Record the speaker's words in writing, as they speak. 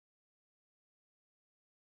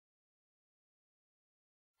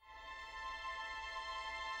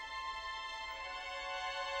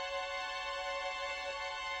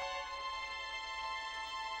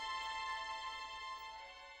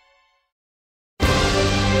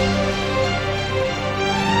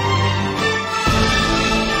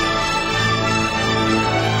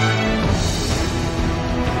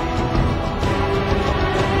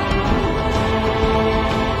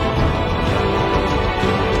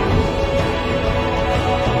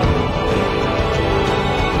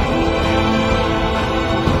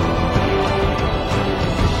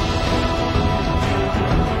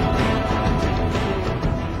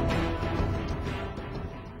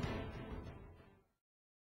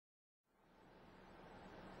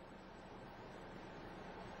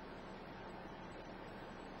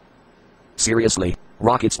Seriously,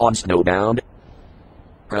 rockets on Snowbound?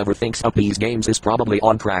 Whoever thinks up these games is probably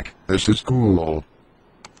on crack. This is cool.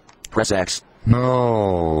 Press X.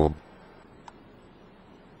 No.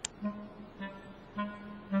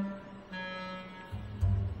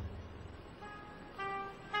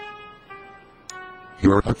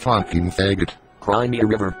 You're a fucking faggot. Cry me a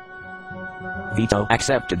river. Veto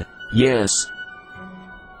accepted. Yes.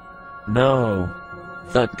 No.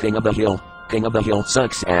 The King of the Hill. King of the Hill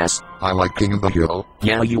sucks ass. I like King of the Hill.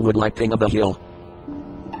 Yeah, you would like King of the Hill.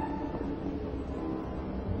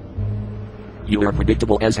 You are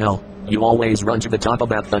predictable as hell. You always run to the top of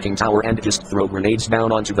that fucking tower and just throw grenades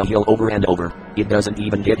down onto the hill over and over. It doesn't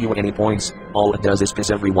even get you any points. All it does is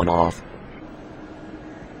piss everyone off.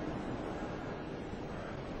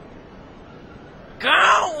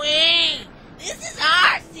 Go away! This is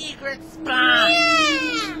our secret spot!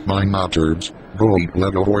 Mine not herbs. Go eat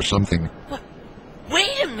Lego or something.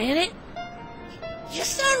 Wait a minute! You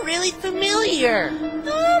sound really familiar!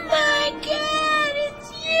 Oh my god,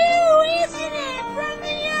 it's you, isn't it? From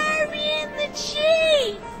the Arby and the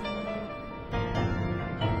Chief!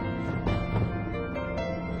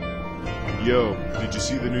 Yo, did you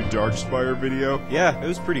see the new Darkspire video? Yeah, it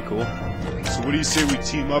was pretty cool. So what do you say we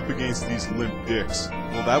team up against these limp dicks?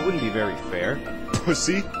 Well, that wouldn't be very fair.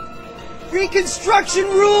 Pussy? Reconstruction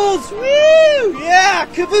rules! Woo! Yeah!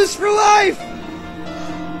 Caboose for life!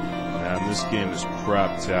 Man, this game is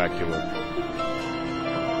craptacular.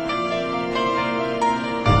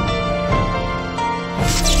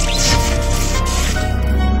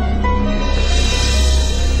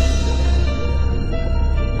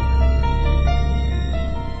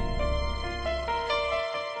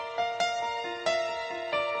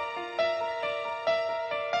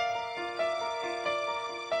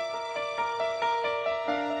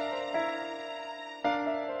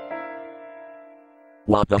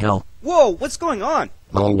 What the hell? Whoa, what's going on?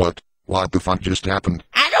 Lol, what? What the fuck just happened?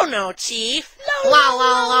 I don't know, Chief.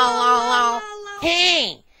 La.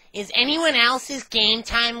 Hey, is anyone else's game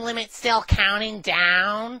time limit still counting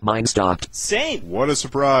down? Mine stopped. Same. What a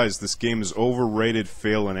surprise, this game is overrated,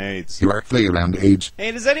 fail and AIDS. You are fair and AIDS.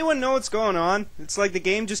 Hey, does anyone know what's going on? It's like the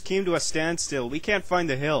game just came to a standstill. We can't find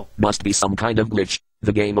the hill. Must be some kind of glitch.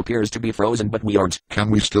 The game appears to be frozen, but we aren't. Can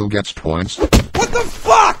we still get points? What the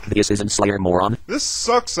fuck?! This isn't Slayer, moron. This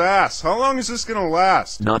sucks ass. How long is this gonna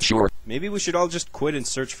last? Not sure. Maybe we should all just quit and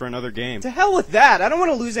search for another game. To hell with that! I don't want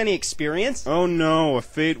to lose any experience. Oh no, a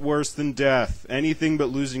fate worse than death. Anything but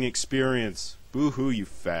losing experience. Boo-hoo, you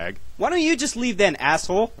fag. Why don't you just leave then,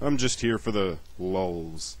 asshole? I'm just here for the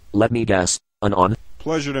lulz. Let me guess. Anon?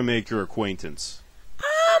 Pleasure to make your acquaintance.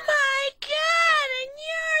 Oh my god, and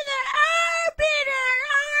you're the Arbiter,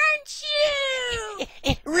 aren't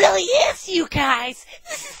you? It really is, you guys.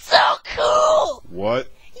 This is so cool. What?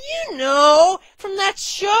 You know, from that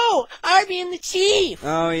show, Arby and the Chief.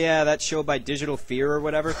 Oh yeah, that show by Digital Fear or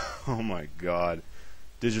whatever. Oh my god.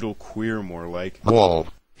 Digital queer, more like. Lol.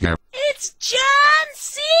 Yeah. It's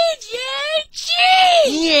JonCJG!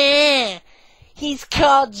 Yeah, he's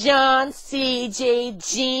called JonCJG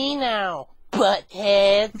now,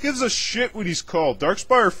 butthead. Who gives a shit what he's called?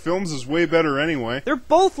 Darkspire Films is way better anyway. They're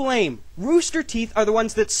both lame. Rooster Teeth are the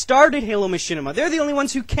ones that started Halo Machinima. They're the only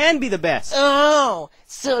ones who can be the best. Oh,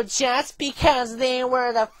 so just because they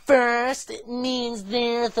were the first, it means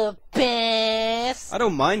they're the best? I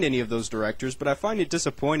don't mind any of those directors, but I find it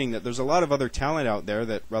disappointing that there's a lot of other talent out there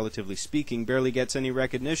that, relatively speaking, barely gets any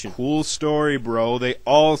recognition. Cool story, bro. They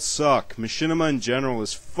all suck. Machinima in general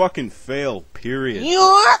is fucking fail, period.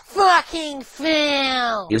 You're fucking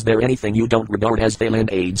fail! Is there anything you don't regard as fail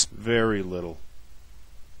and AIDS? Very little.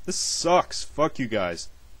 This sucks. Fuck you guys.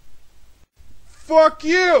 Fuck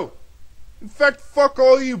you! In fact, fuck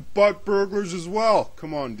all you butt burglars as well.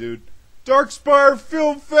 Come on, dude. Darkspire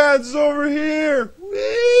film fans over here!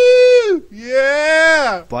 Woo!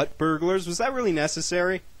 Yeah! Butt burglars? Was that really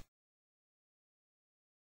necessary?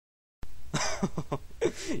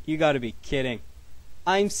 You gotta be kidding.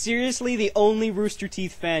 I'm seriously the only Rooster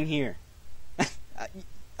Teeth fan here.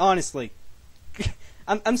 Honestly.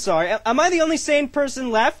 I'm sorry. Am I the only sane person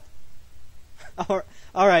left?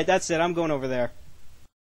 Alright, that's it. I'm going over there.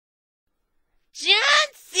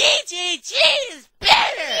 JonCJG is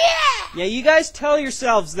better! Yeah! Yeah, you guys tell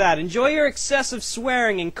yourselves that. Enjoy your excessive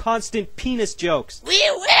swearing and constant penis jokes. We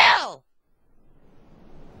will!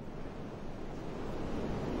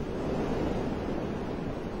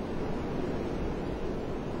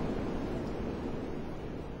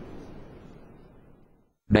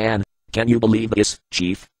 Man, can you believe this,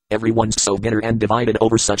 Chief? Everyone's so bitter and divided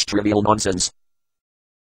over such trivial nonsense.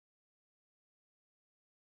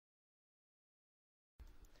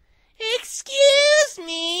 Excuse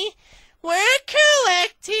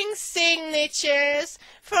signatures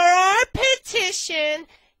for our petition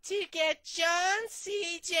to get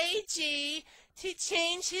JonCJG to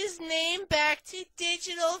change his name back to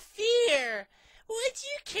Digital Fear. Would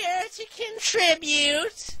you care to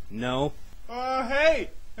contribute? No. Hey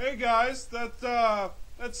guys, that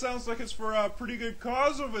sounds like it's for a pretty good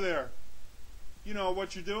cause over there. You know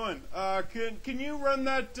what you're doing. Can you run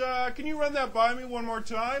that by me one more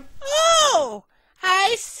time? Oh,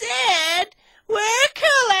 I said we're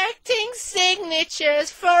collecting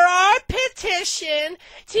signatures for our petition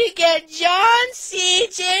to get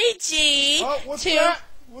JonCJG What's that?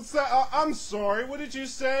 What's that? I'm sorry. What did you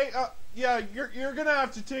say? Yeah, you're gonna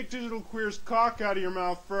have to take Digital Queer's cock out of your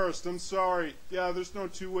mouth first. I'm sorry. Yeah, there's no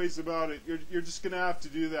two ways about it. You're just gonna have to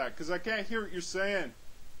do that because I can't hear what you're saying.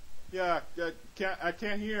 Yeah, I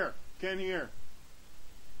can't hear. Can't hear.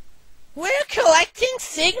 We're collecting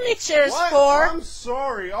signatures What? for. I'm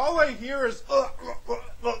sorry. All I hear is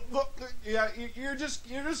yeah. You're just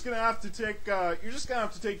gonna have to take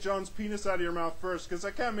John's penis out of your mouth first because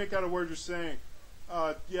I can't make out a word you're saying.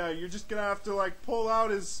 Yeah, you're just gonna have to like pull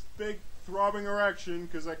out his big throbbing erection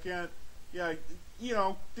because I can't. Yeah, you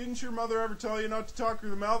know, didn't your mother ever tell you not to talk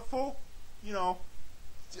with a mouthful? You know,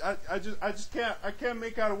 I just can't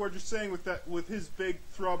make out a word you're saying with his big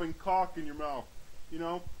throbbing cock in your mouth. You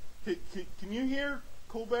know, can you hear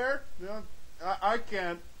Colbert? No, I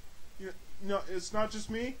can't. No, it's not just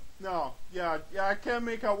me. No, yeah, I can't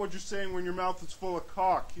make out what you're saying when your mouth is full of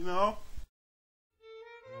cock. You know.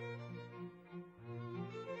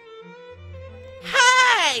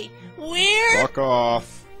 Hi, we're. Fuck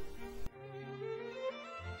off.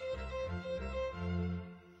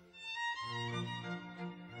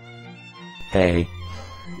 Hey,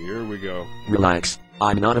 Here we go. relax.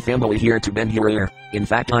 I'm not a fanboy here to bend your ear. In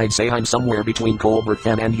fact, I'd say I'm somewhere between Colbert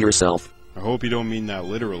fan and yourself. I hope you don't mean that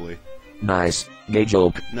literally. Nice. Gay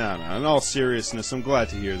joke. Nah, in all seriousness, I'm glad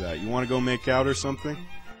to hear that. You wanna go make out or something?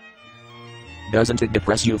 Doesn't it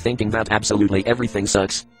depress you thinking that absolutely everything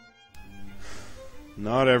sucks?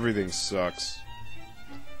 Not everything sucks.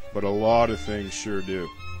 But a lot of things sure do.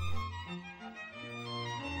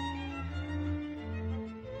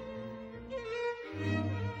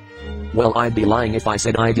 Well, I'd be lying if I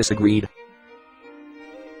said I disagreed.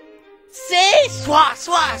 Say swah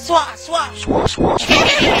swah swah swah. Swah, swah, swah,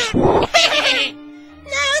 swah, swah.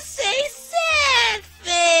 Now say sad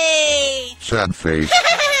face. Sad face.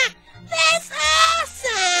 That's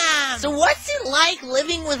awesome. So what's it like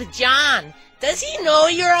living with John? Does he know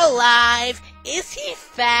you're alive? Is he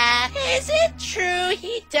fat? Is it true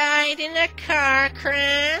he died in a car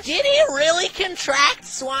crash? Did he really contract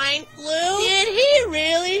swine flu? Did he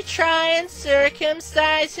really try and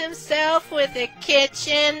circumcise himself with a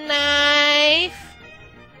kitchen knife?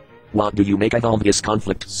 What do you make of all this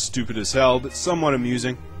conflict? Stupid as hell, but somewhat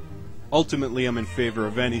amusing. Ultimately, I'm in favor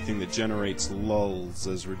of anything that generates lulls,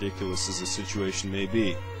 as ridiculous as the situation may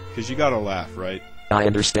be. 'Cause you gotta laugh, right? I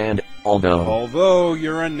understand, although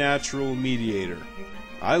you're a natural mediator.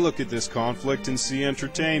 I look at this conflict and see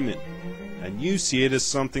entertainment, and you see it as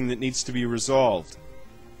something that needs to be resolved.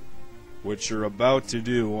 Which you're about to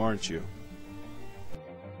do, aren't you?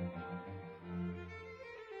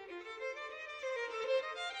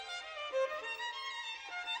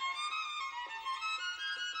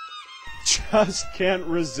 Just can't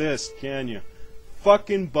resist, can you?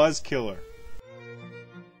 Fucking buzzkiller.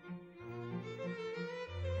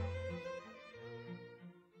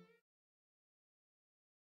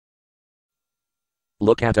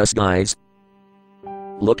 Look at us, guys.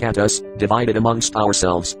 Look at us, divided amongst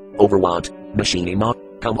ourselves. Over what? Machinima?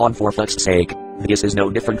 Come on, for fuck's sake. This is no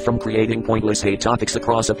different from creating pointless hate topics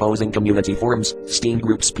across opposing community forums, Steam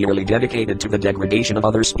groups purely dedicated to the degradation of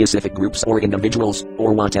other specific groups or individuals,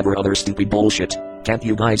 or whatever other stupid bullshit. Can't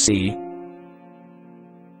you guys see?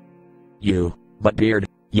 But Beard,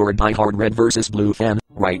 you're a diehard red versus blue fan,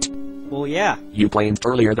 right? Well, yeah. You claimed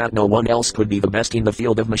earlier that no one else could be the best in the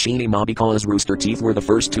field of machinima because Rooster Teeth were the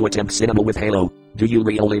first to attempt cinema with Halo. Do you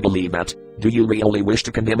really believe that? Do you really wish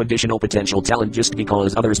to condemn additional potential talent just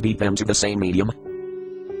because others beat them to the same medium?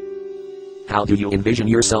 How do you envision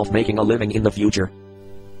yourself making a living in the future?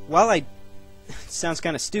 Well, sounds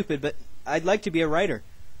kind of stupid, but I'd like to be a writer.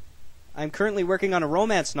 I'm currently working on a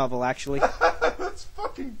romance novel, actually. That's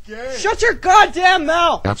fucking gay. Shut your goddamn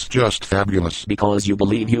mouth! That's just fabulous. Because you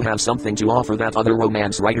believe you have something to offer that other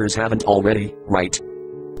romance writers haven't already, right?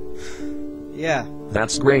 Yeah.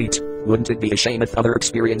 That's great. Wouldn't it be a shame if other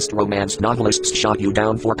experienced romance novelists shot you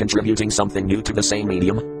down for contributing something new to the same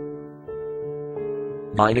medium?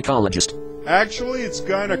 Gynecologist. Actually, it's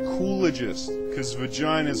gynecologist, because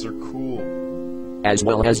vaginas are cool. as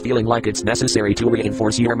well as feeling like it's necessary to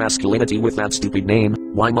reinforce your masculinity with that stupid name.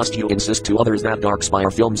 Why must you insist to others that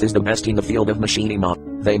Darkspire Films is the best in the field of machinima?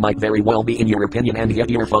 They might very well be in your opinion, and yet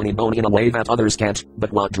you're funny bone in a way that others can't.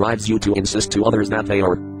 But what drives you to insist to others that they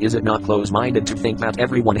are? Is it not close-minded to think that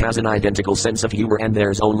everyone has an identical sense of humor and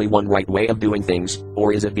there's only one right way of doing things?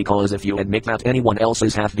 Or is it because if you admit that anyone else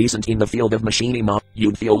is half decent in the field of machinima,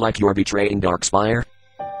 you'd feel like you're betraying Darkspire?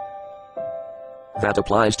 That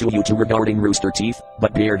applies to you too regarding Rooster Teeth,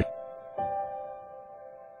 but Beard.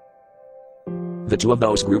 The two of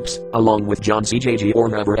those groups, along with JonCJG or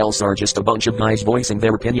whoever else, are just a bunch of guys voicing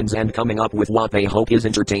their opinions and coming up with what they hope is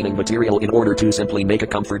entertaining material in order to simply make a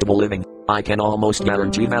comfortable living. I can almost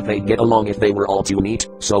guarantee that they'd get along if they were all too neat,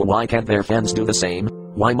 so why can't their fans do the same?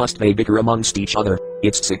 Why must they bicker amongst each other?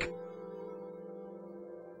 It's sick.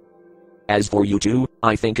 As for you two,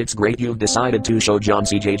 I think it's great you've decided to show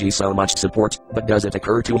JonCJG so much support, but does it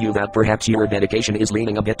occur to you that perhaps your dedication is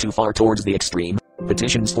leaning a bit too far towards the extreme?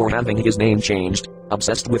 Petitions for having his name changed,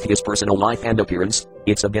 obsessed with his personal life and appearance,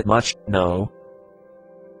 it's a bit much, no?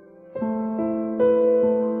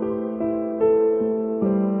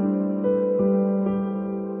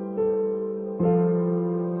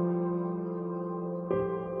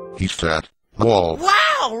 He's fat. Whoa.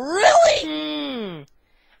 Wow, really?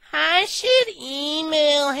 I should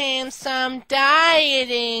email him some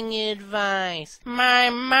dieting advice. My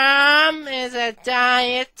mom is a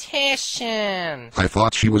dietitian. I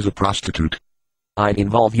thought she was a prostitute. I'd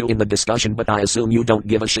involve you in the discussion, but I assume you don't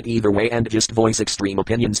give a shit either way and just voice extreme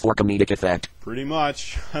opinions for comedic effect. Pretty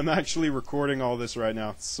much. I'm actually recording all this right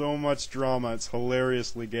now. So much drama, it's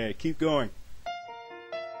hilariously gay. Keep going.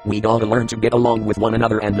 We gotta learn to get along with one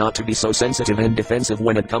another and not to be so sensitive and defensive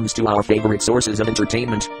when it comes to our favorite sources of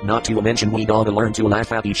entertainment. Not to mention we gotta learn to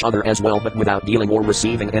laugh at each other as well, but without dealing or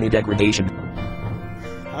receiving any degradation.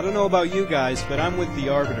 I don't know about you guys, but I'm with the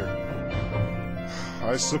Arbiter.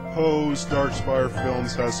 I suppose Darkspire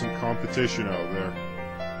Films has some competition out there.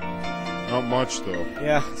 Not much, though.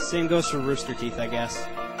 Yeah, same goes for Rooster Teeth, I guess.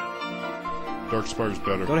 Darkspire's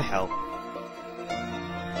better. Go to hell.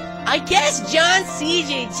 I guess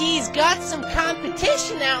JonCJG's got some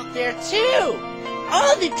competition out there too.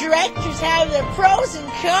 All the directors have their pros and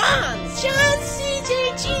cons.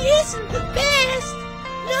 JonCJG isn't the best.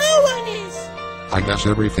 No one is. I guess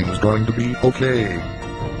everything's going to be okay.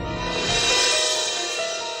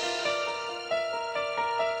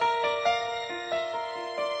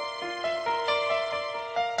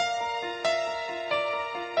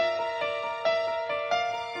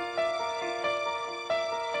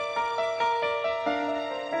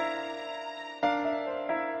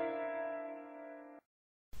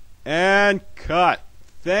 And cut.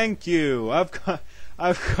 Thank you. I've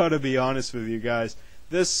got to be honest with you guys.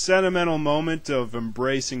 This sentimental moment of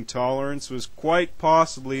embracing tolerance was quite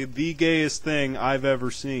possibly the gayest thing I've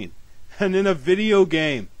ever seen. And in a video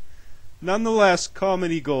game. Nonetheless,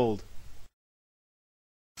 comedy gold.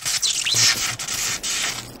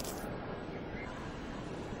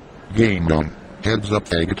 Game done. Heads up,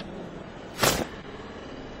 faggot.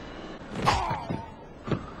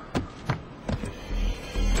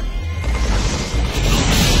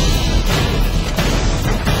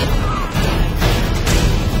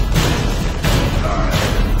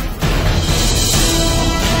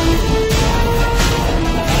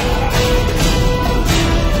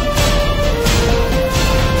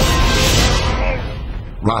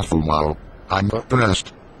 Raffle model. I'm the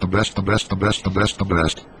best. The best, the best, the best, the best, the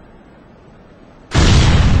best.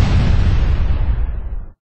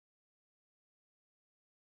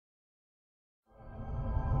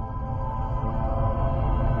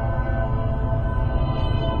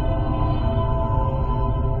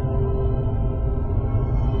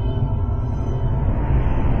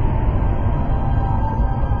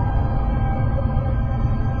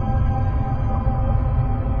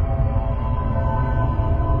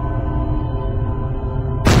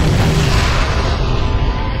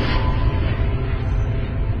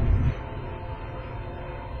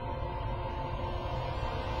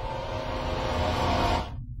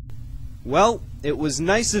 Well, it was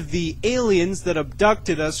nice of the aliens that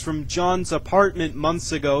abducted us from John's apartment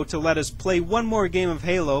months ago to let us play one more game of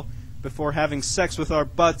Halo before having sex with our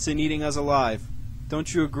butts and eating us alive.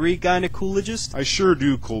 Don't you agree, gynecologist? I sure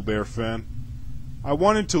do, Colbert fan. I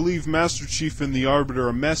wanted to leave Master Chief and the Arbiter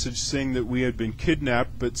a message saying that we had been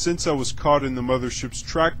kidnapped, but since I was caught in the mothership's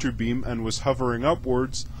tractor beam and was hovering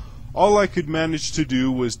upwards, all I could manage to do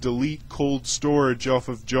was delete cold storage off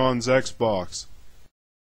of John's Xbox.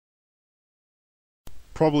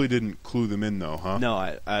 Probably didn't clue them in though, huh? No,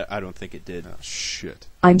 I don't think it did. Oh, shit.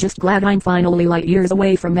 I'm just glad I'm finally light years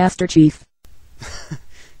away from Master Chief.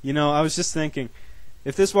 You know, I was just thinking,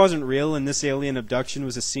 if this wasn't real and this alien abduction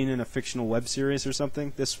was a scene in a fictional web series or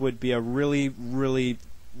something, this would be a really, really,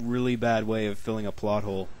 really bad way of filling a plot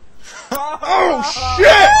hole. Oh shit!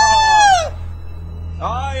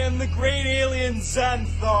 I am the great alien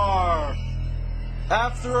Xanthar.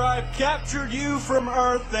 After I've captured you from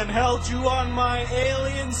Earth and held you on my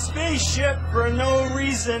alien spaceship for no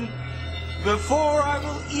reason, before I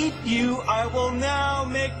will eat you, I will now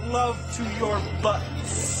make love to your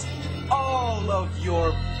butts. All of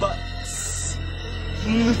your butts.